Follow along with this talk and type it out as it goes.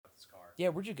Yeah,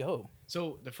 where'd you go?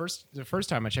 So the first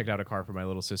time I checked out a car for my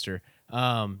little sister,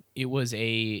 it was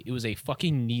a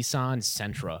fucking Nissan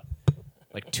Sentra,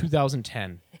 like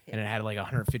 2010, and it had like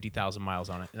 150,000 miles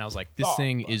on it, and I was like, this Oh,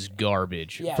 thing fuck. is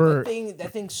garbage. Yeah, For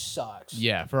that thing sucks.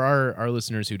 yeah, for our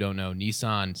listeners who don't know,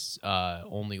 Nissans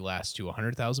only last to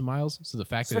 100,000 miles. So the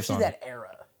fact Especially that it's that era.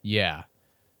 the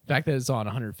fact that it's on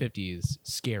 150 is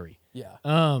scary. Yeah.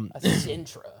 Um, A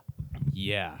Sentra.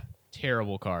 yeah,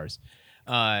 terrible cars.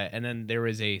 And then there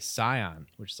was a Scion,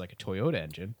 which is like a Toyota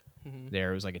engine.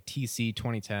 There was like a TC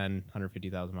 2010,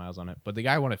 150,000 miles on it. But the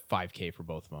guy wanted $5K for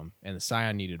both of them, and the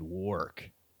Scion needed work.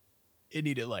 It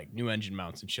needed like new engine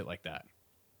mounts and shit like that.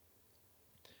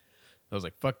 I was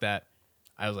like, fuck that.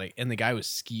 I was like, and the guy was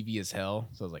skeevy as hell.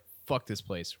 So I was like, fuck this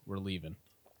place. We're leaving.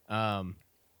 And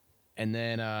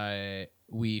then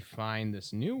we find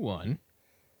this new one,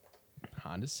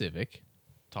 Honda Civic,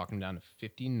 talking down to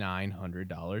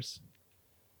 $5,900.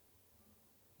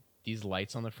 These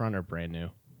lights on the front are brand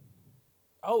new.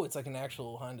 Oh, it's like an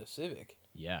actual Honda Civic.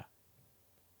 Yeah.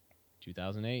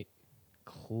 2008.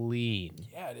 Clean.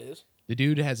 Yeah, it is. The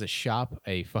dude has a shop,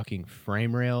 a fucking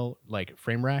frame rail, like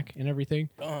frame rack and everything.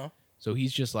 Uh-huh. So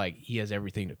he's just like, he has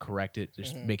everything to correct it,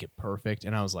 just make it perfect.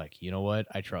 And I was like, you know what?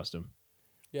 I trust him.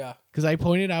 Yeah. Because I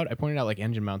pointed out like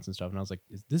engine mounts and stuff. And I was like,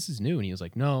 this is new. And he was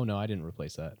like, no, I didn't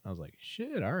replace that. I was like,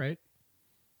 shit, all right.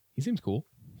 He seems cool.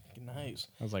 Nice.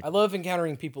 I was like, I love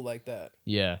encountering people like that.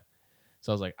 yeah.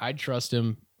 So I was like, I'd trust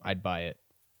him. I'd buy it.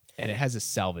 And it has a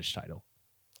salvage title.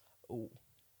 Ooh.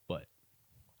 But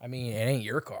I mean, it ain't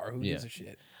your car. Who gives a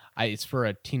shit? it's for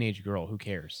a teenage girl. Who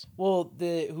cares? Well,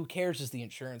 who cares is the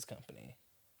insurance company.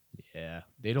 Yeah.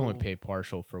 They'd only pay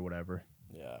partial for whatever.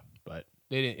 Yeah. But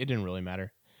it didn't really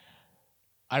matter.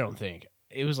 I don't think.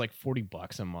 It was like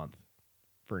 $40 a month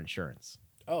for insurance.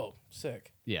 Oh,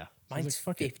 sick. Yeah. So Mine's like,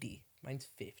 fuck 50. Mine's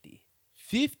 50.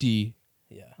 50?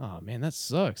 Yeah. Oh, man, that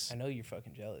sucks. I know you're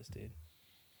fucking jealous, dude.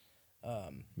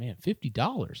 Man,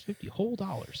 $50. 50 whole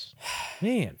dollars.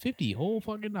 Man, 50 whole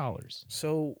fucking dollars.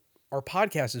 So our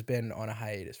podcast has been on a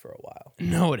hiatus for a while.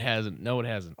 No, it hasn't.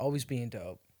 Always being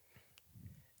dope.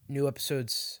 New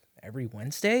episodes every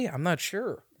Wednesday? I'm not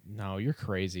sure. No, you're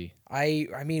crazy. I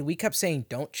mean, we kept saying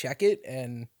don't check it,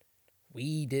 and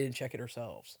we didn't check it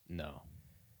ourselves. No.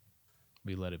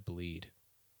 We let it bleed.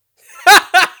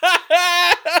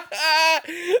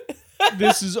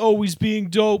 This is always being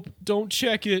dope. Don't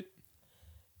check it.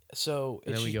 So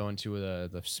And then we go into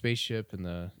the spaceship and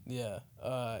the... Yeah.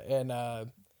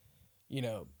 You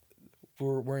know,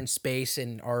 we're in space,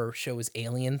 and our show is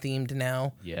alien themed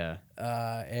now. Yeah.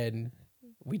 And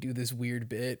we do this weird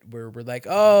bit where we're like,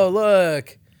 oh,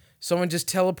 look, someone just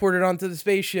teleported onto the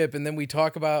spaceship, and then we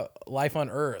talk about life on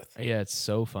Earth. Yeah, it's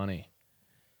so funny.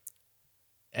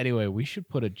 Anyway, we should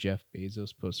put a Jeff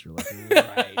Bezos poster like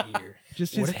right here.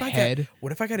 Just his head.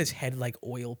 What if I got his head like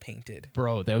oil painted?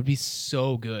 Bro, that would be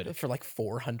so good. For like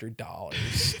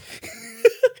 $400.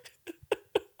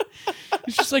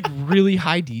 It's just like really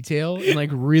high detail and like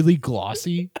really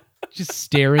glossy, just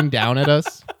staring down at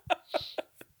us.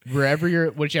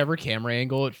 Whichever camera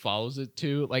angle it follows it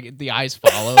to, like the eyes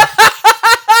follow.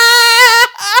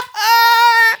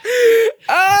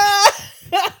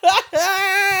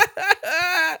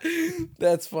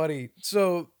 That's funny.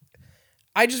 So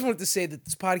I just wanted to say that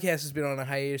this podcast has been on a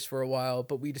hiatus for a while,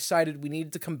 but we decided we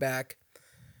needed to come back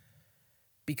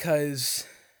because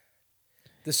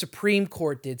the Supreme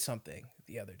Court did something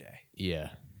the other day. Yeah.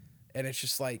 And it's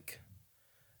just like,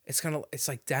 it's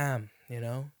like, damn,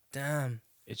 damn.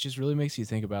 It just really makes you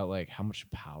think about like how much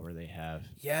power they have.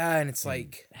 Yeah. And it's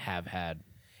like, have had.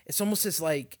 It's almost as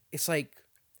like,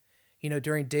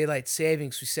 during daylight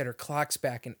savings, we set our clocks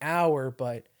back an hour,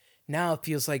 but now it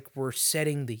feels like we're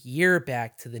setting the year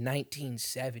back to the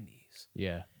 1970s.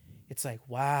 Yeah. It's like,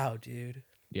 wow, dude.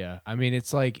 Yeah. I mean,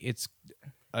 it's like, it's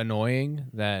annoying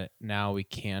that now we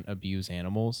can't abuse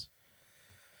animals.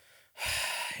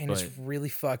 And it's really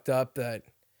fucked up that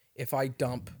if I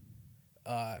dump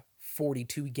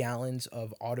 42 gallons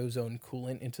of AutoZone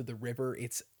coolant into the river,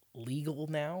 it's legal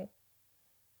now.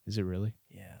 Is it really?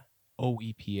 Yeah. Oh,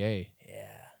 EPA. Yeah.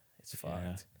 It's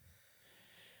fucked.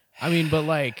 I mean, but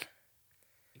like,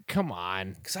 come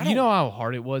on. You know how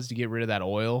hard it was to get rid of that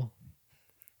oil?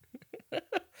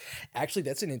 Actually,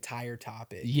 that's an entire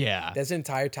topic. Yeah. That's an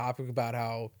entire topic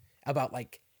about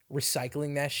like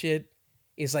recycling that shit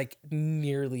is like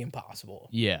nearly impossible.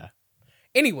 Yeah.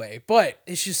 Anyway, but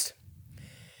it's just,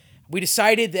 we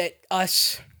decided that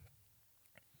us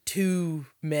two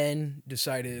men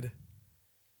decided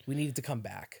we needed to come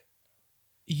back.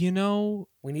 We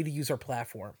need to use our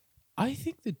platform. I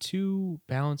think the two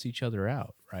balance each other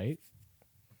out, right?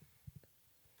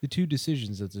 the two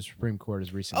decisions that the Supreme Court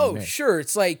has recently made. Sure.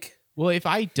 It's like, well, if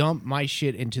I dump my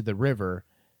shit into the river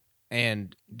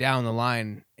and down the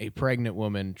line a pregnant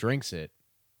woman drinks it,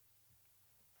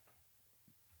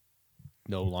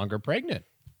 no longer pregnant.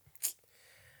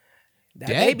 That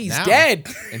baby's dead.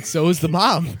 And so is the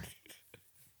mom.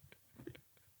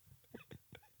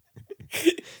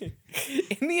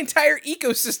 In the entire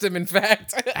ecosystem, in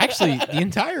fact. Actually, the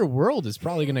entire world is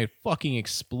probably going to fucking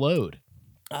explode.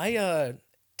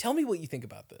 Tell me what you think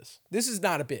about this. This is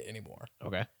not a bit anymore.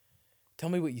 Okay. Tell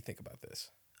me what you think about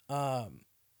this. I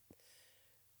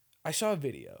saw a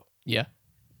video. Yeah.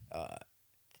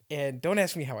 And don't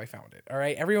ask me how I found it. All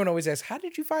right. Everyone always asks, how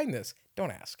did you find this?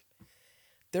 Don't ask.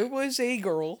 There was a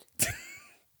girl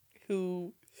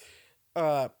who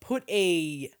put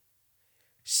a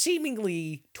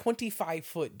seemingly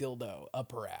 25-foot dildo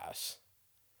up her ass.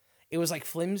 It was like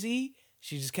flimsy.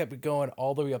 She just kept it going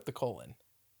all the way up the colon.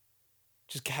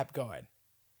 Just kept going.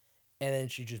 And then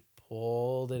she just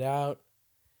pulled it out.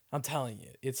 I'm telling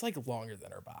you, it's like longer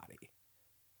than her body.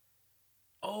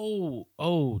 Oh,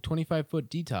 25-foot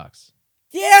detox.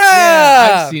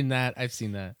 Yeah! I've seen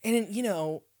that. And, you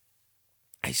know,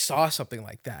 I saw something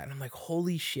like that, and I'm like,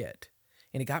 holy shit.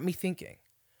 And it got me thinking,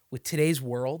 with today's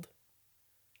world,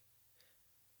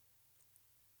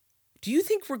 do you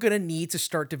think we're going to need to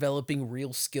start developing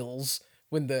real skills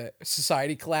when the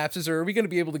society collapses, or are we going to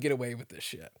be able to get away with this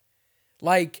shit?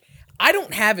 Like, I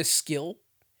don't have a skill.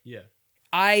 Yeah.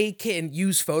 I can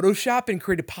use Photoshop and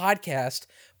create a podcast,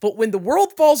 but when the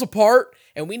world falls apart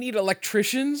and we need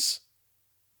electricians,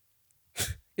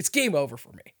 it's game over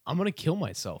for me. I'm going to kill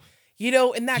myself. You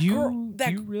know, and do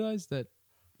you realize that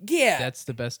that's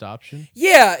the best option?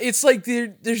 Yeah, it's like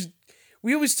there's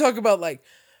we always talk about like,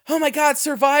 oh my God,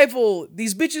 survival.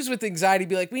 These bitches with anxiety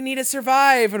be like, we need to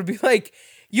survive. And it'll be like,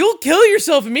 you'll kill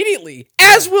yourself immediately,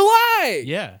 as will I.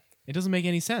 Yeah, it doesn't make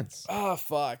any sense. Oh,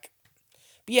 fuck.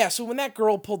 But yeah, so when that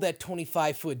girl pulled that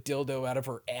 25-foot dildo out of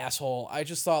her asshole, I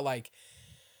just thought like,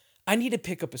 I need to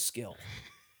pick up a skill.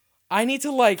 I need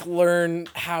to like learn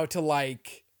how to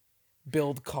like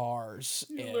build cars.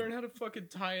 Learn how to fucking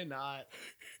tie a knot.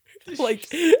 Like,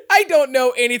 I don't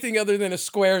know anything other than a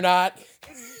square knot.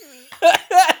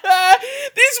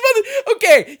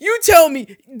 Okay, you tell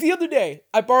me. The other day,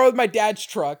 I borrowed my dad's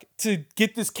truck to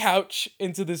get this couch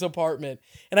into this apartment,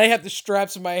 and I have the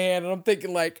straps in my hand, and I'm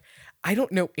thinking like, I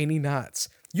don't know any knots.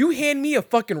 You hand me a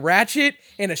fucking ratchet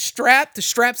and a strap to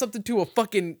strap something to a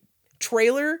fucking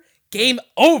trailer, game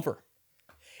over.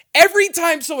 Every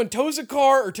time someone tows a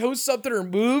car or tows something or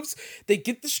moves, they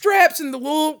get the straps and the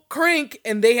little crank,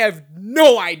 and they have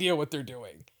no idea what they're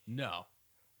doing. No.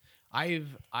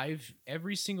 I've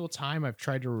every single time I've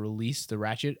tried to release the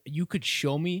ratchet, you could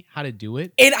show me how to do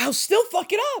it, and I'll still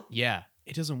fuck it up. Yeah,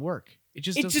 it doesn't work. It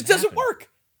just doesn't happen. work.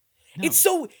 No. It's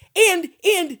so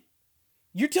and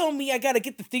you're telling me I gotta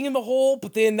get the thing in the hole,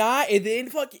 but then not, and then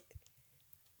fuck it.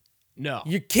 No,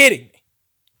 you're kidding me.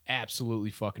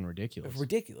 Absolutely fucking ridiculous.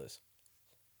 Ridiculous.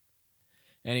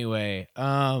 Anyway,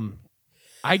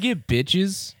 I get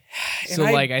bitches, so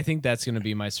I think that's gonna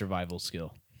be my survival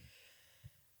skill.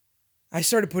 I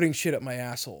started putting shit up my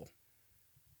asshole.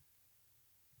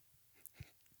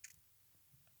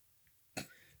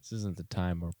 This isn't the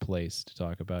time or place to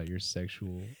talk about your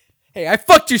sexual... Hey, I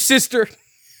fucked your sister.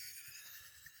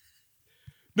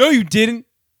 No, you didn't.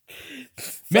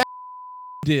 Matt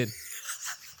did.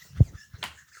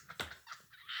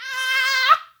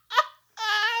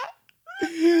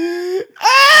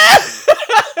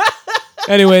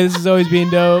 Anyway, this is Always Being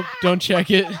Dope. Don't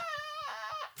check it.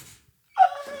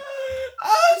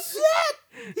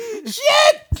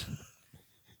 Shit!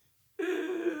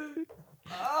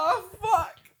 Oh,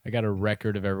 fuck. I got a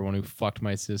record of everyone who fucked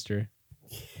my sister.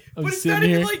 But it's not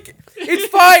even like... It's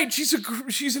fine.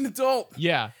 She's an adult.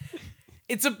 Yeah.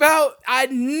 It's about... I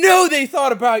know they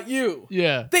thought about you.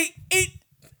 Yeah.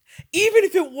 Even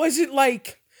if it wasn't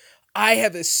like... I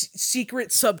have a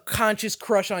secret subconscious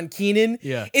crush on Keenan.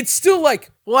 Yeah. It's still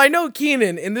like, well, I know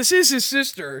Keenan, and this is his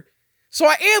sister, so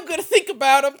I am going to think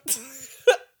about him.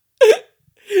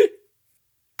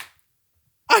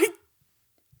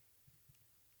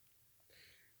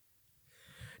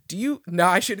 No,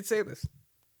 I shouldn't say this.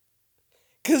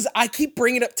 Because I keep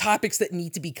bringing up topics that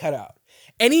need to be cut out.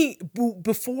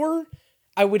 Before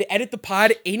I would edit the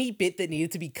pod, any bit that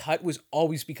needed to be cut was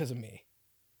always because of me.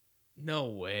 No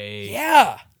way.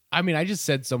 Yeah. I mean, I just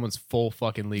said someone's full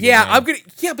fucking legal name.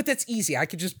 Yeah, but that's easy. I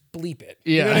could just bleep it.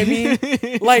 Yeah. You know what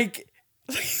I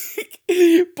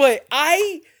mean? But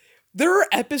there are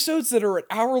episodes that are an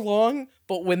hour long,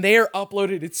 but when they are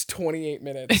uploaded, it's 28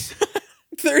 minutes.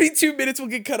 32 minutes will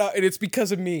get cut out, and it's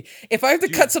because of me. If I have to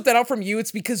cut something out from you,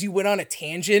 it's because you went on a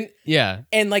tangent. Yeah.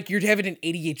 And like you're having an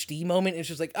ADHD moment. And it's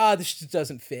just like, this just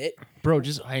doesn't fit. Bro,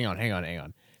 just hang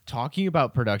on. Talking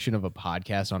about production of a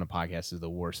podcast on a podcast is the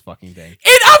worst fucking thing.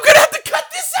 And I'm going to have to cut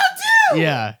this out too.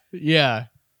 Yeah.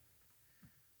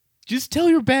 Just tell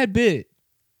your bad bit.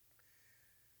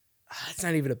 It's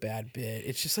not even a bad bit.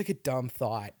 It's just like a dumb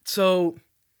thought. So,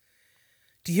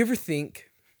 do you ever think...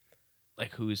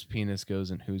 Like whose penis goes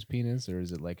in whose penis? Or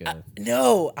is it like a...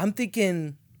 No, I'm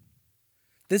thinking...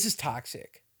 This is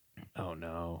toxic. Oh,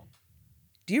 no.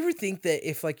 Do you ever think that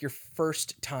if like your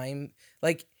first time...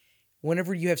 Like,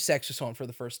 whenever you have sex with someone for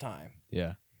the first time...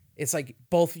 Yeah. It's like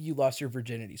both of you lost your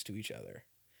virginities to each other.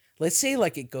 Let's say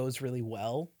like it goes really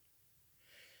well.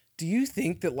 Do you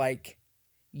think that like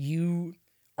you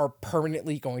are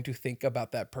permanently going to think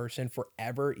about that person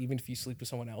forever, even if you sleep with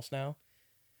someone else now?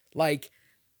 Like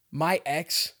my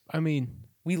ex, I mean,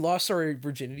 we lost our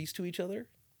virginities to each other.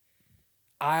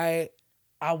 I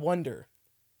wonder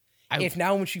if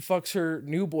now when she fucks her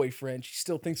new boyfriend, she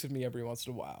still thinks of me every once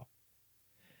in a while.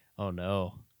 Oh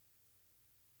no.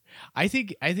 I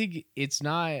think it's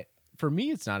not, for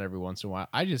me, it's not every once in a while.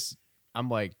 I'm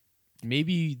like,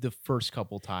 maybe the first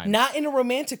couple times. Not in a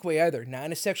romantic way either. Not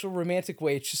in a sexual romantic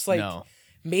way. It's just like,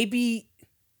 maybe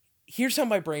here's how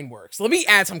my brain works. Let me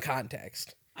add some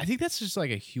context. I think that's just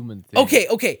like a human thing.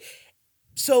 Okay.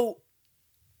 So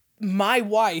my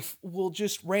wife will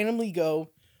just randomly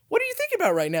go, what are you thinking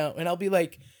about right now? And I'll be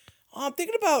like, I'm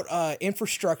thinking about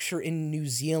infrastructure in New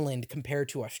Zealand compared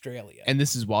to Australia. And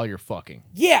this is while you're fucking.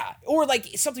 Yeah. Or like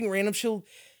something random.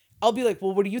 I'll be like,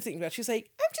 well, what are you thinking about? She's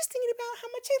like, I'm just thinking about how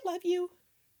much I love you.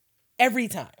 Every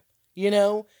time, you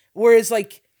know? Whereas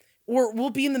like,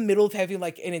 we'll be in the middle of having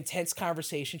like an intense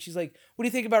conversation. She's like, what do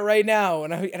you think about right now?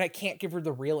 And I can't give her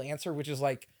the real answer, which is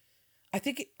like, I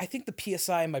think the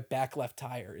PSI in my back left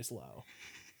tire is low.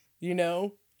 You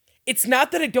know? It's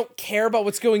not that I don't care about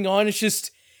what's going on. It's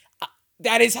just,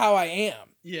 that is how I am.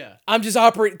 Yeah.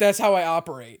 That's how I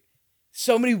operate.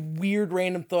 So many weird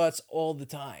random thoughts all the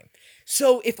time.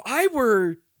 So if I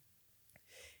were...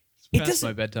 It's past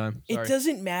my bedtime. Sorry. It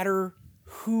doesn't matter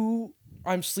who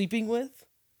I'm sleeping with.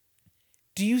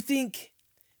 Do you think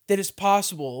that it's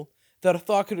possible that a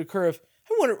thought could occur of,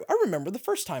 I remember the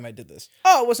first time I did this.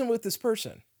 Oh, it wasn't with this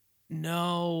person.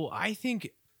 No, I think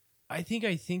I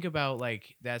think about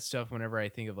like that stuff whenever I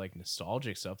think of like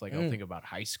nostalgic stuff. Like I'll think about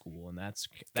high school and that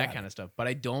kind of stuff. But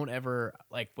I don't ever,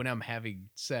 like when I'm having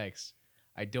sex,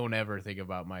 I don't ever think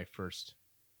about my first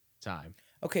time.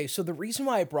 Okay, so the reason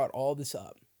why I brought all this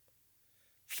up,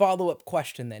 follow-up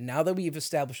question then, now that we've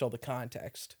established all the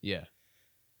context. Yeah.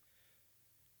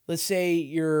 Let's say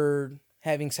you're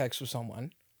having sex with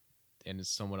someone. And it's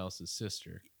someone else's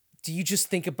sister. Do you just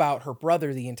think about her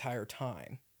brother the entire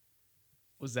time?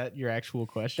 Was that your actual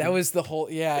question? That was the whole,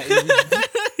 yeah.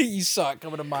 You saw it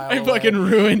coming a mile away. I fucking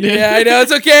ruined it. Yeah, I know.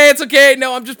 It's okay.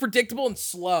 No, I'm just predictable and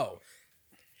slow.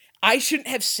 I shouldn't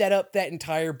have set up that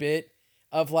entire bit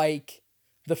of like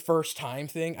the first time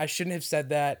thing. I shouldn't have said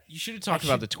that. You should have talked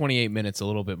about the 28 minutes a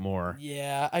little bit more.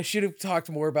 Yeah, I should have talked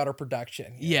more about our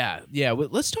production. Yeah. Well,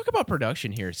 let's talk about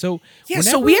production here. So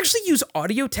we actually use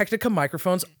Audio-Technica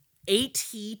microphones.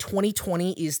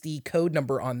 AT2020 is the code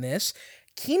number on this.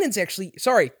 Kevin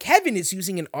is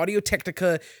using an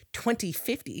Audio-Technica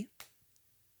 2050.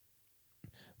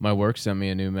 My work sent me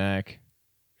a new Mac.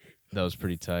 That was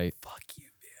pretty tight. Fuck you,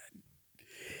 man.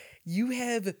 You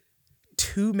have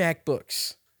 2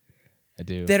 MacBooks. I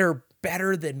do. That are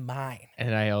better than mine.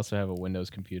 And I also have a Windows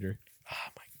computer.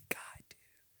 Oh my God, dude.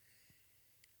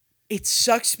 It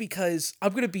sucks because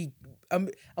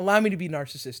allow me to be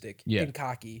narcissistic and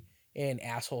cocky and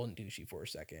asshole and douchey for a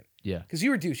second. Yeah. Because you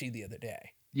were douchey the other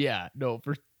day. Yeah. No,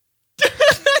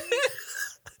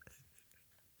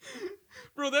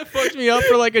 Bro, that fucked me up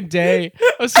for like a day.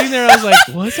 I was sitting there, I was like,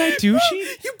 was I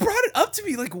douchey? You brought it up to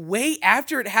me like way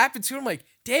after it happened too. I'm like,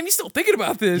 damn, you still thinking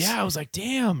about this. Yeah, I was like,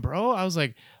 damn, bro. I was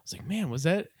like, man, was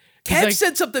that? Kev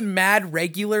said something mad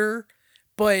regular,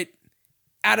 but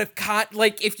out of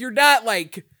like if you're not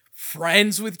like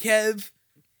friends with Kev,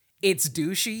 it's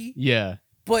douchey. Yeah.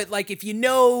 But like if you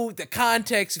know the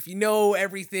context, if you know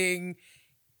everything,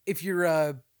 if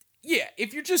you're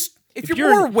if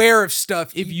you're more aware of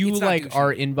stuff, if you like douchey.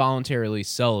 Are involuntarily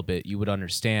celibate, you would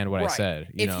understand what I said.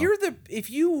 If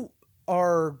you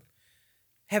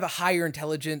have a higher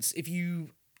intelligence, if you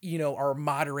are a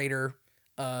moderator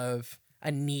of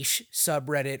a niche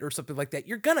subreddit or something like that,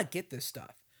 you're gonna get this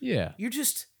stuff. Yeah. You're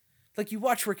just like, you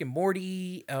watch Rick and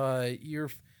Morty, you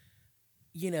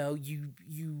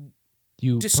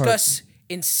discuss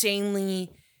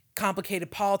insanely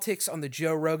complicated politics on the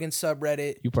Joe Rogan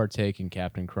subreddit. You partake in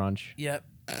Captain Crunch. Yep.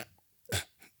 I'm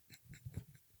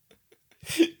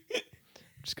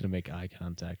just gonna make eye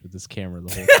contact with this camera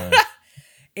the whole time.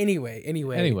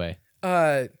 Anyway.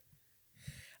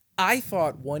 I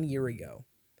thought 1 year ago,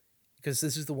 because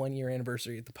this is the 1 year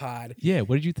anniversary of the pod. Yeah,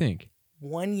 what did you think?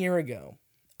 1 year ago,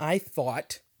 I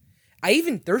thought,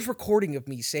 there's recording of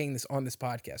me saying this on this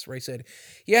podcast where I said,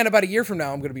 yeah, in about a year from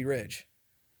now, I'm going to be rich.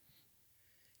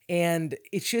 And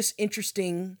it's just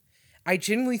interesting. I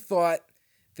genuinely thought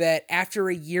that after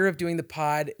a year of doing the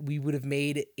pod, we would have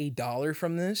made $1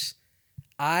 from this.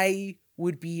 I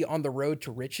would be on the road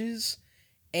to riches.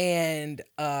 And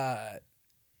I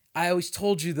always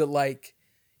told you that, like,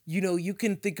 you know, you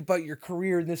can think about your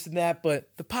career and this and that, but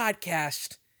the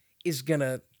podcast is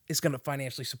gonna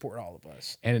financially support all of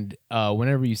us. And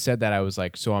whenever you said that, I was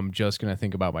like, so I'm just gonna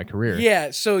think about my career.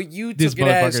 Yeah. So you this took it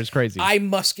motherfucker as is crazy. I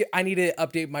need to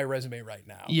update my resume right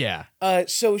now. Yeah.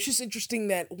 So it's just interesting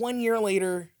that 1 year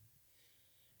later,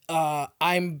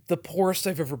 I'm the poorest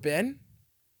I've ever been.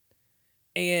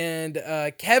 And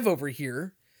Kev over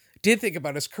here did think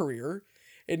about his career,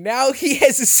 and now he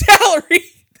has a salary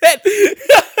that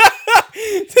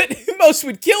that most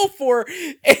would kill for,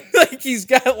 and like he's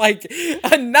got like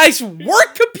a nice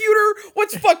work computer.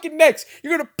 What's fucking next?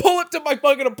 You're gonna pull up to my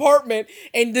fucking apartment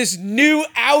and this new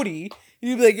Audi.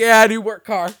 You'd be like, yeah, new work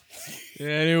car.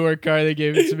 Yeah, new work car. They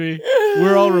gave it to me.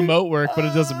 We're all remote work, but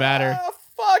it doesn't matter.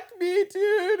 Fuck me,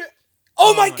 dude.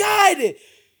 Oh my God.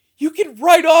 You can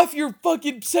write off your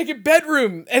fucking second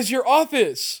bedroom as your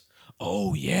office.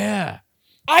 Oh, yeah.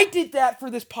 I did that for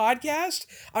this podcast.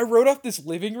 I wrote off this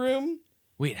living room.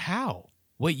 Wait, how?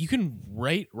 Wait, you can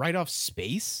write off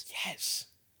space? Yes.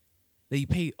 That you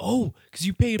pay? Oh, because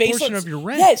you pay a portion of your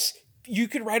rent. Yes. You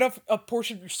could write off a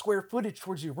portion of your square footage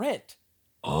towards your rent.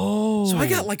 Oh. So I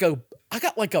got like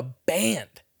a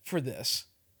band for this.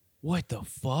 What the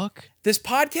fuck? This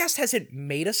podcast hasn't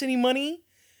made us any money,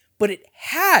 but it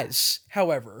has,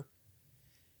 however,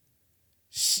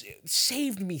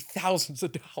 saved me thousands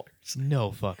of dollars.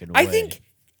 No fucking way. I think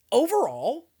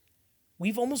overall,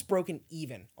 we've almost broken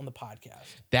even on the podcast.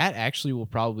 That actually will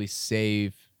probably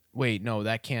save. Wait, no,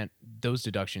 that can't. Those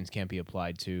deductions can't be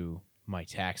applied to my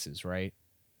taxes, right?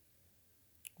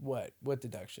 What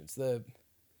deductions? The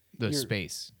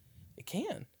space. It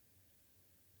can.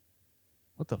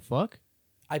 What the fuck?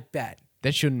 I bet.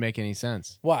 That shouldn't make any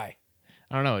sense. Why?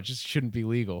 I don't know. It just shouldn't be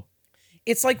legal.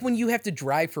 It's like when you have to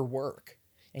drive for work.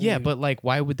 Yeah, but like,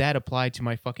 why would that apply to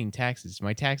my fucking taxes?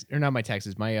 My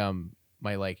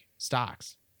like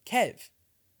stocks. Kev,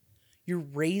 you're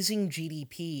raising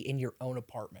GDP in your own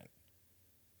apartment.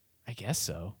 I guess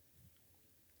so.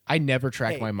 I never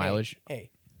track my mileage.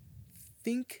 Hey,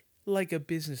 think like a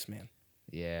businessman.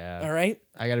 Yeah. All right?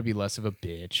 I got to be less of a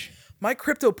bitch. My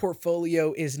crypto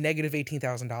portfolio is negative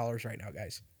 $18,000 right now,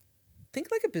 guys. Think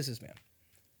like a businessman.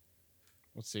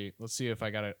 Let's see if I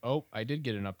got it. Oh, I did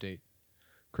get an update.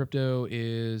 Crypto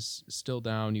is still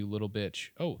down, you little bitch.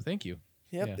 Oh, thank you.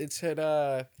 Yep.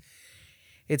 Yeah.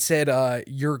 It said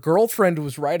your girlfriend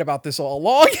was right about this all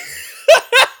along.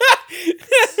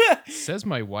 It says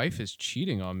my wife is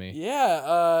cheating on me.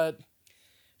 Yeah. It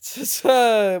says,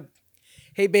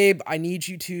 hey babe, I need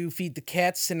you to feed the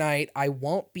cats tonight. I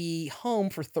won't be home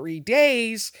for 3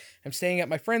 days. I'm staying at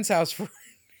my friend's house for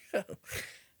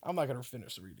I'm not gonna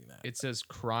finish reading that. It says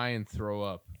cry and throw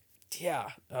up. Yeah.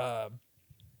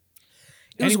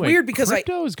 It was weird because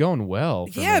crypto is going well.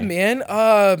 Yeah, me. man.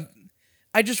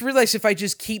 I just realized if I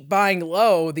just keep buying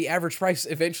low, the average price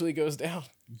eventually goes down.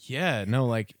 Yeah, no,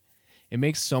 like it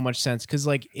makes so much sense because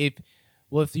like if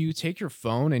you take your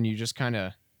phone and you just kind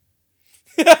of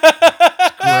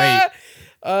great.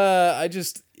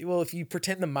 If you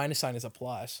pretend the minus sign is a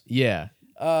plus. Yeah.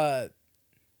 I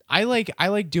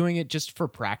like doing it just for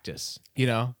practice, you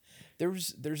know?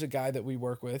 There's a guy that we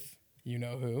work with, you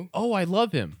know who? Oh, I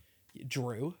love him.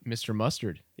 Drew. Mr.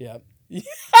 Mustard. Yeah.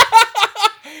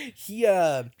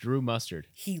 Drew Mustard.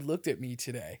 He looked at me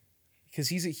today because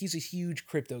he's a huge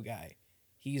crypto guy.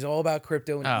 He's all about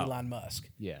crypto and Elon Musk.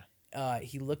 Yeah.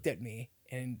 He looked at me,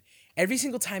 and every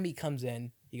single time he comes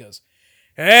in, he goes,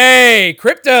 "Hey,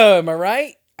 crypto, am I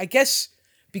right?" I guess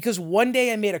because one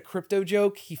day I made a crypto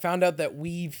joke, he found out that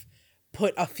we've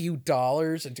put a few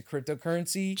dollars into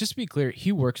cryptocurrency. Just to be clear,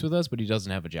 he works with us, but he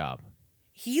doesn't have a job.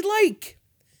 He's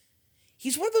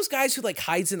one of those guys who like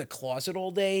hides in a closet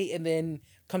all day and then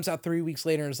comes out 3 weeks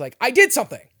later and is like, I did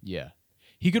something. Yeah.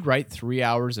 He could write 3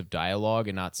 hours of dialogue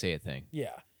and not say a thing.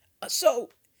 Yeah. So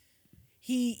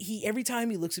he every time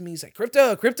he looks at me, he's like,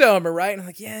 crypto, am I right? And I'm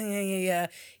like, yeah.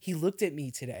 He looked at me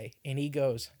today and he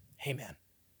goes, hey man,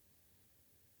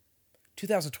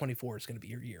 2024 is going to be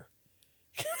your year.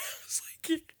 I was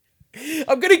like,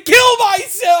 I'm going to kill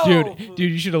myself.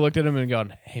 Dude, you should have looked at him and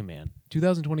gone, hey, man,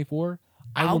 2024,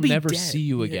 I will never dead. see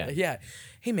you again. Yeah.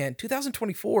 Hey, man,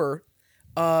 2024,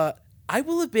 I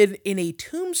will have been in a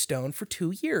tombstone for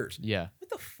 2 years. Yeah.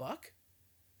 What the fuck?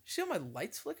 You see how my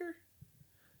lights flicker?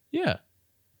 Yeah.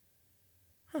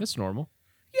 That's normal.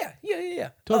 Yeah.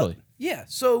 Totally. Yeah.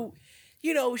 So,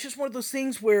 it's just one of those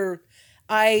things where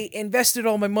I invested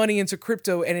all my money into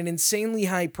crypto at an insanely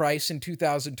high price in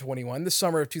 2021, the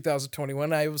summer of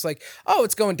 2021. I was like, oh,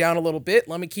 it's going down a little bit.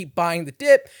 Let me keep buying the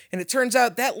dip. And it turns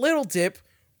out that little dip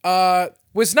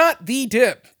was not the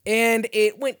dip. And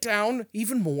it went down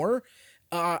even more.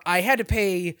 I had to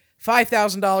pay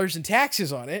 $5,000 in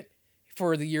taxes on it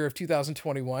for the year of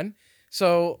 2021.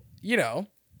 So,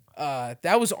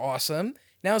 that was awesome.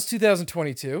 Now it's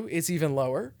 2022. It's even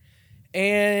lower.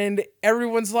 And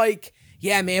everyone's like,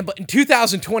 yeah, man, but in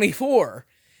 2024,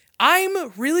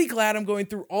 I'm really glad I'm going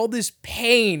through all this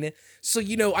pain so,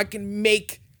 I can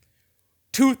make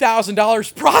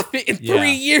 $2,000 profit in 3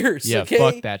 years. Yeah, okay?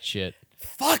 Fuck that shit.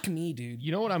 Fuck me, dude.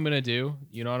 You know what I'm going to do?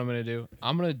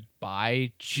 I'm going to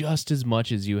buy just as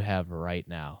much as you have right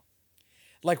now.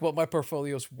 Like what my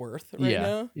portfolio's worth right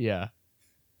now? Yeah.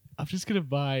 I'm just going to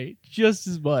buy just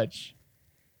as much.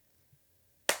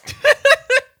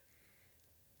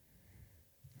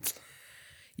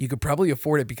 You could probably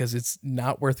afford it because it's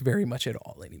not worth very much at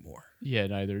all anymore. Yeah,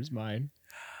 neither is mine.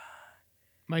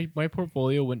 My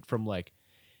portfolio went from like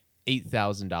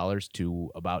 $8,000 to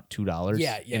about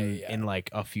 $2 in like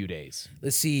a few days.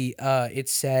 Let's see. It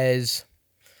says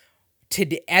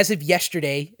today, as of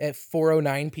yesterday at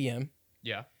 4:09 p.m.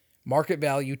 Yeah. Market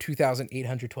value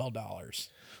 $2,812.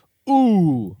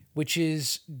 Ooh. Which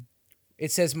is,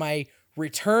 it says my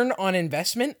return on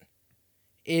investment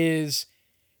is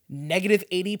negative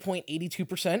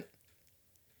 80.82%,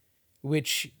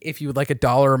 which, if you would like a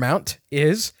dollar amount,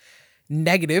 is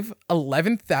negative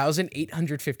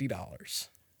 $11,850.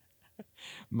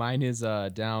 Mine is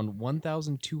down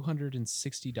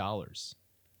 $1,260.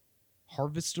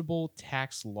 Harvestable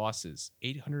tax losses,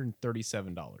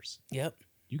 $837. Yep.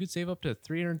 You could save up to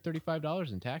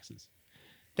 $335 in taxes.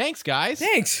 Thanks, guys.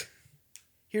 Thanks.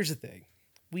 Here's the thing.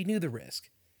 We knew the risk.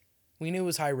 We knew it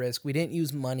was high risk. We didn't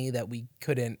use money that we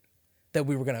were going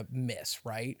to miss,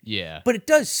 right? Yeah. But it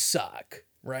does suck,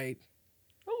 right?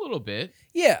 A little bit.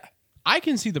 Yeah. I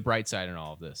can see the bright side in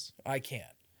all of this. I can't.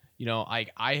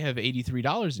 I have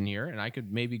 $83 in here, and I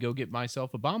could maybe go get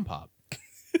myself a bomb pop.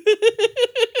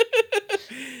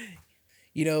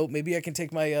 Maybe I can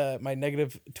take my my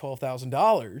negative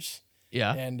 $12,000.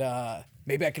 Yeah. And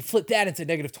maybe I could flip that into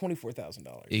negative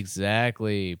 $24,000.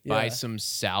 Exactly. Yeah. Buy some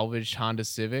salvaged Honda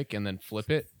Civic and then flip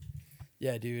it.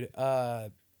 Yeah, dude.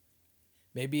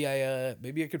 Maybe I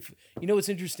could. What's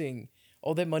interesting?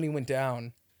 All that money went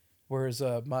down, whereas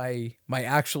my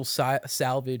actual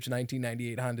salvage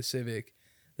 1998 Honda Civic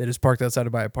that is parked outside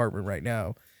of my apartment right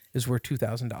now is worth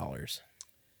 $2,000.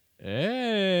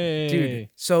 Hey, dude.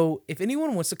 So if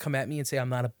anyone wants to come at me and say I'm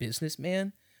not a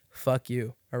businessman, fuck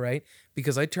you. All right,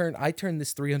 because I turned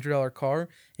this $300 car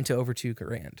into over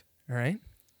 $2,000. All right,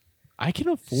 I can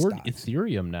afford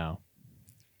Ethereum now.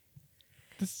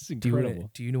 This is incredible.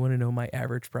 Do you want to know my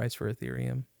average price for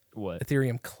Ethereum? What?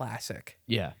 Ethereum Classic.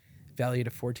 Yeah. Valued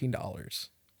at $14.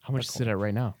 How much is it at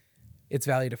right now? It's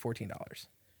valued at $14.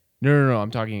 No.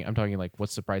 I'm talking like,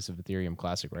 what's the price of Ethereum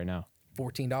Classic right now?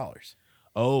 $14.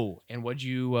 Oh, and what's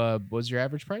your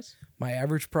average price? My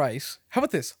average price. How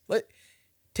about this?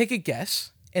 Take a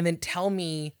guess and then tell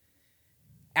me.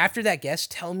 After that guess,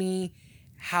 tell me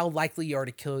how likely you are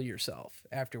to kill yourself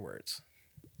afterwards.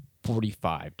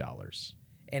 $45.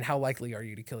 And how likely are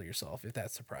you to kill yourself if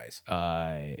that's the price?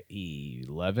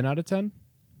 11 out of 10.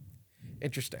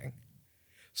 Interesting.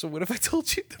 So what if I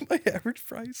told you that my average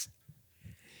price?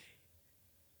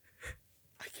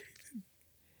 I can't even.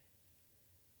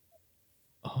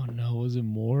 Oh no, was it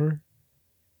more?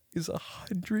 Is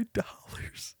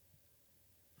 $100.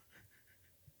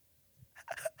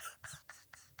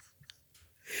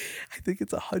 I think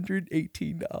it's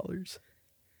 $118.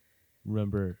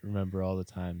 Remember all the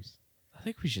times. I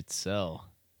think we should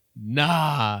sell.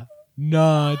 Nah,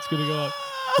 it's gonna go up.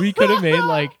 We could have made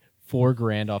like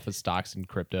 $4,000 off of stocks in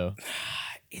crypto.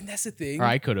 And that's the thing. Or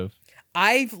I could have.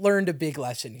 I've learned a big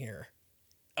lesson here.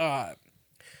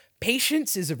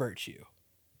 Patience is a virtue.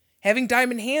 Having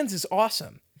diamond hands is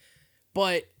awesome.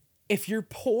 But if you're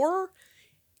poor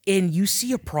and you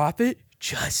see a profit,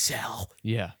 just sell.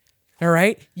 Yeah. All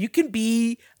right? You can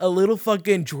be a little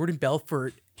fucking Jordan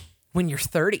Belfort when you're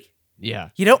 30. Yeah.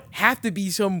 You don't have to be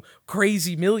some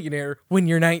crazy millionaire when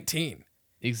you're 19.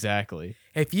 Exactly.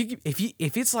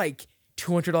 If it's like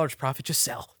 $200 profit, just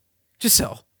sell. Just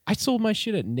sell. I sold my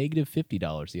shit at negative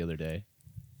 $50 the other day.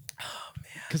 Oh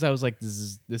man. Because I was like,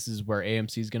 this is where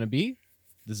AMC is gonna be.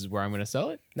 This is where I'm gonna sell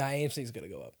it. Nah, AMC's gonna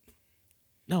go up.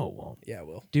 No, it won't. Yeah, it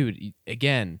will. Dude,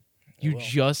 again, you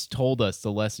just told us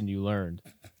the lesson you learned.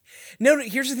 No,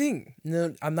 here's the thing.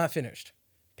 No, I'm not finished.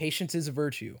 Patience is a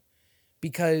virtue.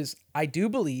 Because I do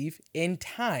believe in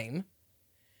time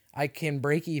I can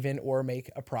break even or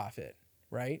make a profit,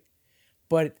 right?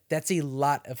 But that's a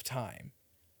lot of time.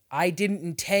 I didn't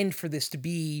intend for this to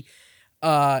be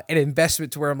an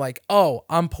investment to where I'm like, oh,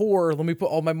 I'm poor. Let me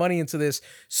put all my money into this.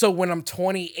 So when I'm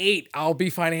 28, I'll be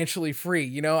financially free.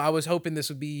 You know, I was hoping this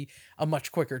would be a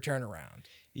much quicker turnaround.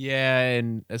 Yeah,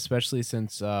 and especially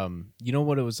since, you know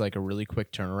what, it was like a really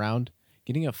quick turnaround?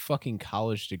 Getting a fucking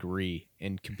college degree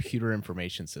in computer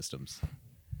information systems.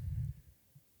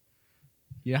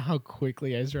 You know how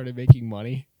quickly I started making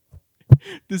money?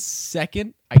 The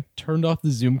second I turned off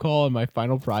the Zoom call on my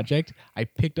final project, I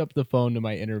picked up the phone to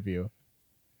my interview.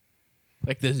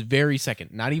 Like this very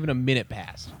second, not even a minute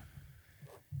passed.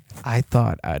 I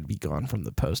thought I'd be gone from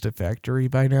the Post-it factory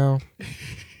by now.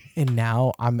 And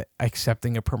now I'm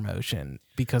accepting a promotion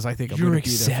because I think I'm going to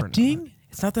be there for now.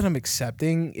 It's not that I'm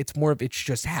accepting. It's more of it's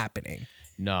just happening.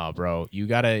 No, bro. You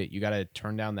gotta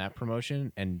turn down that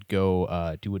promotion and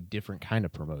go do a different kind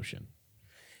of promotion.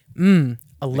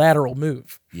 A lateral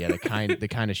move. Yeah, the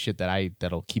kind of shit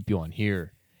that'll keep you on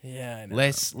here. Yeah, I know.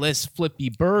 Less flippy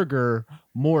burger,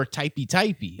 more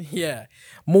typey. Yeah.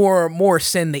 More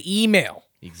send the email.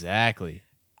 Exactly.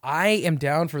 I am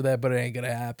down for that, but it ain't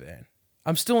gonna happen.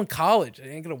 I'm still in college. It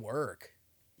ain't gonna work.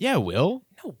 Yeah, it will.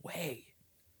 No way.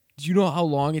 Do you know how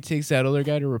long it takes that other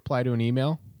guy to reply to an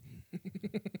email?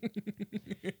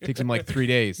 It takes them like 3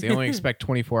 days. They only expect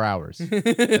 24 hours.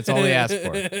 That's all they ask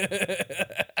for.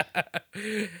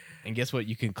 And guess what?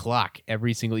 You can clock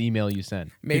every single email you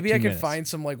send. Maybe I can find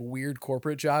some like weird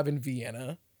corporate job in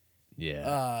Vienna.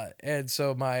 Yeah. And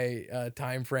so my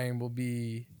time frame will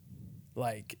be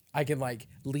like I can like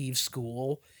leave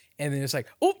school and then it's like,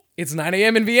 oh, it's 9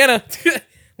 a.m. in Vienna.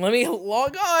 Let me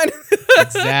log on.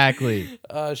 Exactly.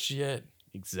 Oh, shit.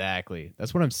 Exactly.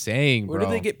 That's what I'm saying, bro. Where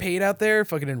do they get paid out there?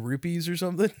 Fucking in rupees or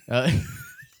something?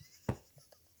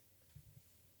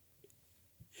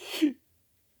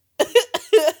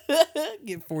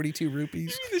 Get 42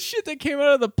 rupees. You mean the shit that came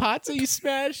out of the pots that you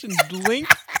smashed and Link?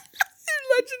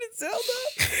 Legend of Zelda.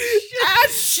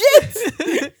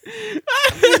 Shit.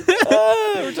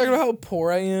 We're talking about how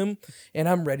poor I am, and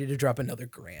I'm ready to drop another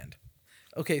 $1,000.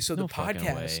 Okay, so the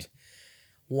podcast,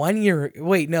 1 year.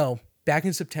 Wait, no, back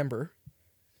in September,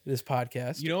 this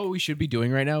podcast. You know what we should be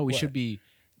doing right now? We should be.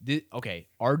 Okay,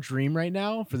 our dream right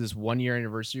now for this 1 year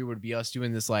anniversary would be us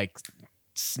doing this like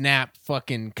snap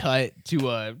fucking cut to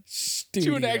a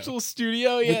studio. To an actual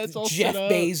studio. Yeah, with it's all Jeff set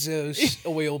up. Bezos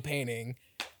oil painting.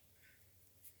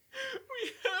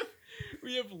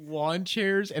 We have lawn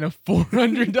chairs and a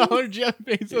 $400 Jeff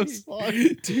Bezos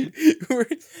lawn. Dude,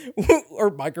 our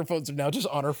microphones are now just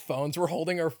on our phones. We're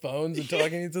holding our phones and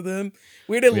talking to them.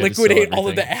 We had to liquidate all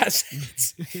of the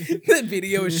assets. The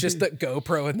video is just the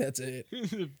GoPro and that's it.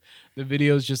 The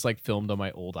video is just like filmed on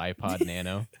my old iPod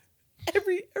Nano.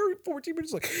 Every 14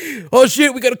 minutes, like, oh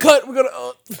shit, we gotta cut. We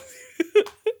gotta.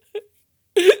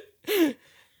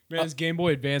 Man, this Game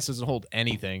Boy Advance doesn't hold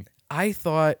anything. I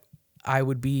thought I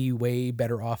would be way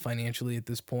better off financially at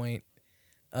this point.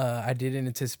 I didn't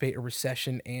anticipate a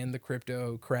recession and the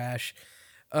crypto crash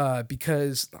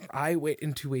because I went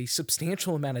into a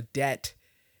substantial amount of debt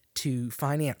to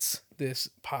finance this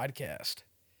podcast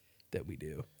that we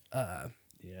do.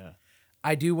 Yeah.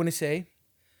 I do want to say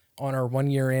on our 1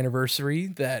 year anniversary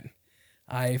that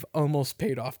I've almost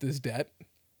paid off this debt.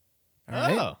 All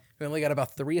right. We only got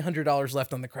about $300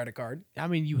 left on the credit card. I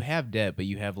mean, you have debt, but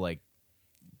you have like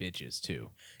bitches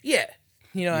too. Yeah.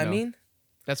 You know what I mean?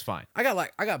 That's fine. I got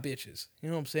bitches. You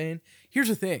know what I'm saying? Here's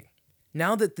the thing.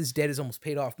 Now that this debt is almost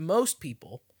paid off, most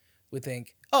people would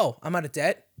think, oh, I'm out of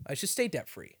debt. I should stay debt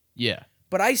free. Yeah.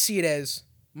 But I see it as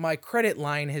my credit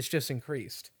line has just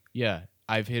increased. Yeah.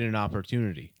 I've hit an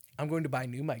opportunity. I'm going to buy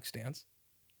new mic stands,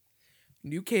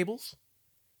 new cables,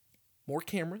 more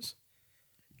cameras,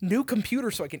 new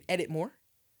computer so I can edit more.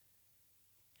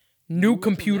 New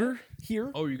computer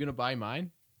here. Oh, you're going to buy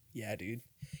mine? Yeah, dude.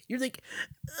 You're like,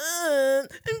 I'm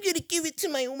going to give it to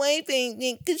my wife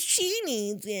because she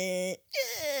needs it.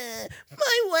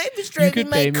 My wife is driving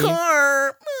my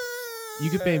car. You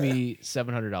could pay me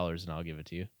 $700 and I'll give it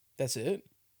to you. That's it?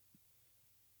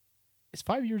 It's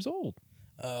 5 years old.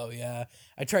 Oh, yeah.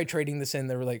 I tried trading this in.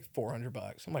 They were like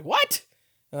 $400. I'm like, what?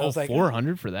 And I was like,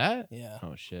 400 for that? Yeah.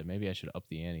 Oh shit, maybe I should up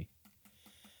the ante.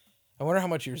 I wonder how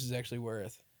much yours is actually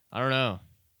worth. I don't know.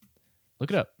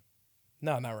 Look it up.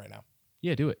 No, not right now.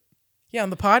 Yeah, do it. Yeah, on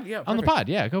the pod. Yeah, on the pod.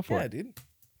 Yeah, go for it. Dude. It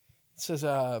says,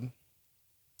 let's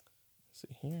see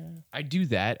here. I do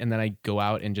that, and then I go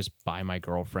out and just buy my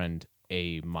girlfriend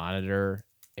a monitor,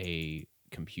 a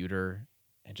computer,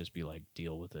 and just be like,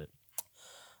 deal with it.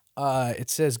 It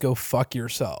says go fuck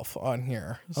yourself on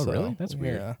here. Oh, really? That's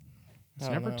weird. Yeah. It's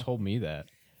never told me that.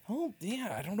 Oh,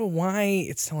 yeah. I don't know why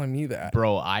it's telling me that.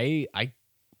 Bro, I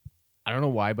don't know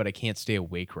why, but I can't stay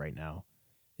awake right now.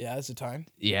 Yeah, is it time?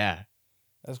 Yeah.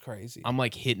 That's crazy. I'm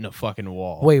like hitting a fucking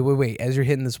wall. Wait. As you're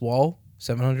hitting this wall,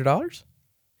 $700?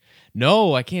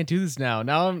 No, I can't do this now.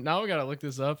 Now I gotta look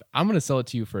this up. I'm gonna sell it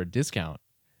to you for a discount.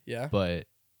 Yeah. But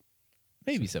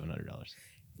maybe $700.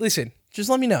 Listen, just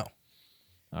let me know.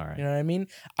 All right. You know what I mean?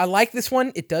 I like this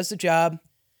one. It does the job,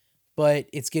 but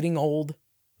it's getting old.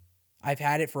 I've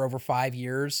had it for over 5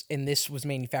 years, and this was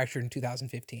manufactured in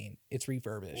 2015. It's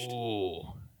refurbished.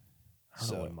 Oh, I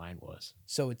don't know what mine was.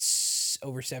 So it's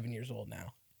over 7 years old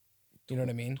now. You know what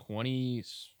I mean? 20.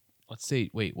 Let's say,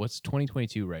 wait, what's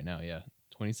 2022 right now? Yeah,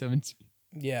 2017.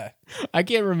 Yeah. I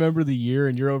can't remember the year,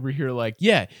 and you're over here like,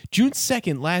 yeah, June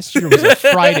 2nd last year was a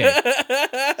Friday.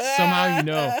 Somehow you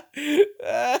know.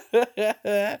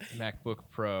 MacBook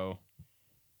Pro.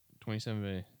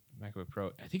 27 MacBook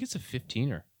Pro. I think it's a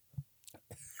 15er.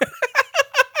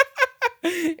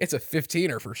 It's a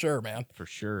 15er for sure, man. For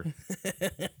sure.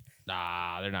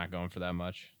 Nah, they're not going for that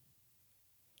much.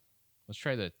 Let's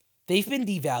try the... They've been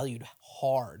devalued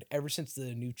hard ever since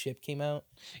the new chip came out.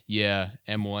 Yeah,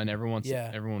 M1. Everyone's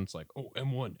like, oh,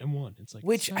 M1. It's like,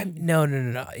 No.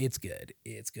 It's good.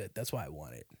 It's good. That's why I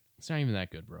want it. It's not even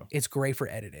that good, bro. It's great for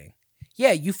editing.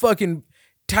 Yeah, you fucking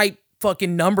type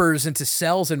fucking numbers into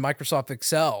cells in Microsoft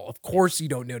Excel. Of course you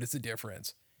don't notice the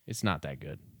difference. It's not that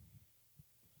good.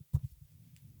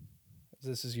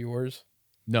 This is yours?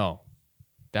 No.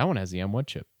 That one has the M1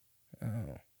 chip.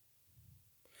 Oh.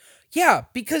 Yeah,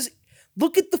 because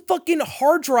look at the fucking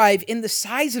hard drive and the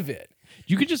size of it.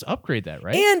 You could just upgrade that,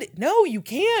 right? And no, you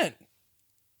can't.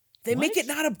 They make it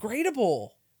not upgradable.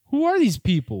 Who are these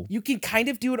people? You can kind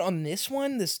of do it on this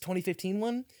one, this 2015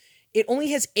 one. It only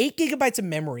has 8 gigabytes of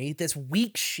memory. That's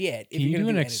weak shit. Can you do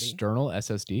an external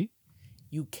SSD?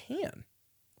 You can.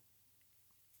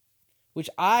 Which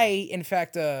I, in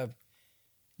fact,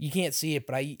 you can't see it,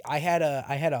 but I had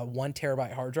a 1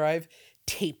 terabyte hard drive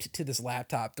taped to this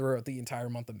laptop throughout the entire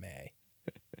month of May.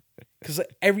 Because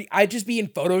I'd just be in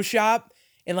Photoshop,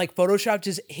 and like Photoshop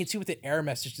just hits you with an error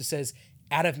message that says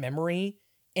out of memory,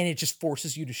 and it just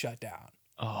forces you to shut down.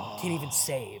 Oh, can't even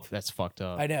save. That's fucked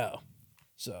up. I know.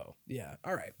 So yeah,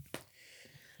 all right.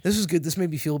 This was good. This made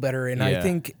me feel better, and I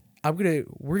think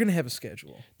we're gonna have a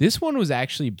schedule. This one was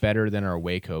actually better than our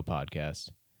Waco podcast.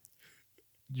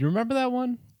 Do you remember that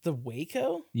one? The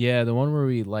Waco? Yeah, the one where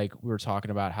we were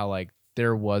talking about how like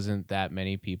there wasn't that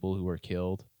many people who were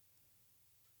killed.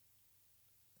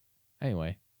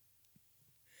 Anyway.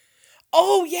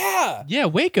 Oh yeah. Yeah,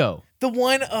 Waco. The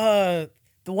one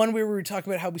where we were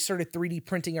talking about how we started 3D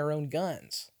printing our own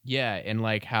guns. Yeah, and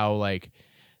like how like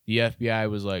the FBI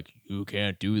was like, you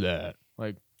can't do that.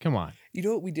 Like, come on. You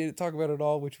know what we didn't talk about at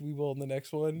all, which we will in the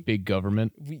next one? Big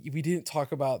government. We didn't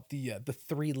talk about the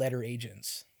 3-letter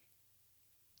agents.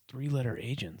 3-letter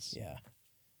agents. Yeah.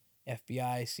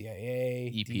 FBI,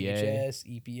 CIA, EPA. DHS,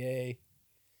 EPA.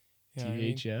 You know what I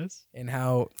mean? DHS. And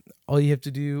how all you have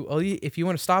to do, if you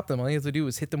want to stop them, all you have to do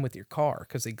is hit them with your car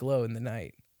because they glow in the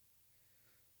night.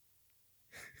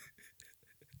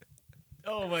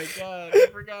 Oh my God, I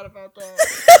forgot about that.